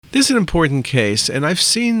This is an important case, and I've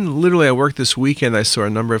seen, literally, I worked this weekend, I saw a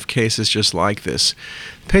number of cases just like this.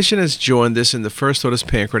 The patient has jaundice, and the first thought is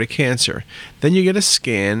pancreatic cancer. Then you get a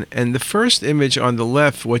scan, and the first image on the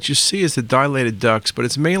left, what you see is the dilated ducts, but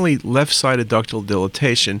it's mainly left-sided ductal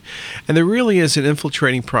dilatation, and there really is an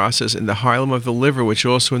infiltrating process in the hilum of the liver, which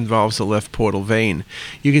also involves the left portal vein.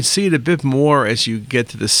 You can see it a bit more as you get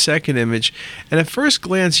to the second image, and at first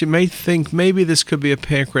glance, you may think maybe this could be a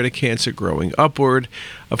pancreatic cancer growing upward.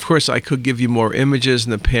 Of course, I could give you more images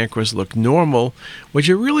and the pancreas look normal. What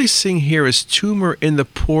you're really seeing here is tumor in the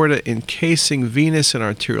porta encasing venous and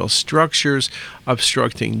arterial structures,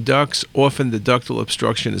 obstructing ducts. Often the ductal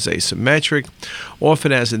obstruction is asymmetric.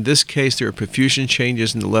 Often, as in this case, there are perfusion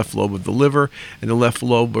changes in the left lobe of the liver, and the left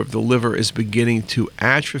lobe of the liver is beginning to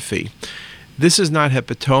atrophy. This is not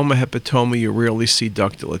hepatoma. Hepatoma, you rarely see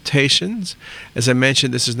duct dilatations. As I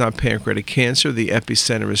mentioned, this is not pancreatic cancer. The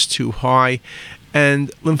epicenter is too high.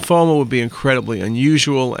 And lymphoma would be incredibly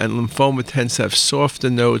unusual, and lymphoma tends to have softer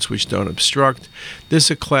nodes which don't obstruct. This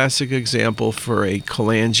is a classic example for a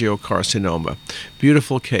cholangiocarcinoma.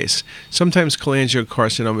 Beautiful case. Sometimes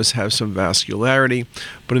cholangiocarcinomas have some vascularity,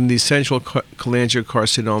 but in the essential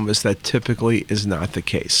cholangiocarcinomas, that typically is not the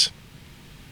case.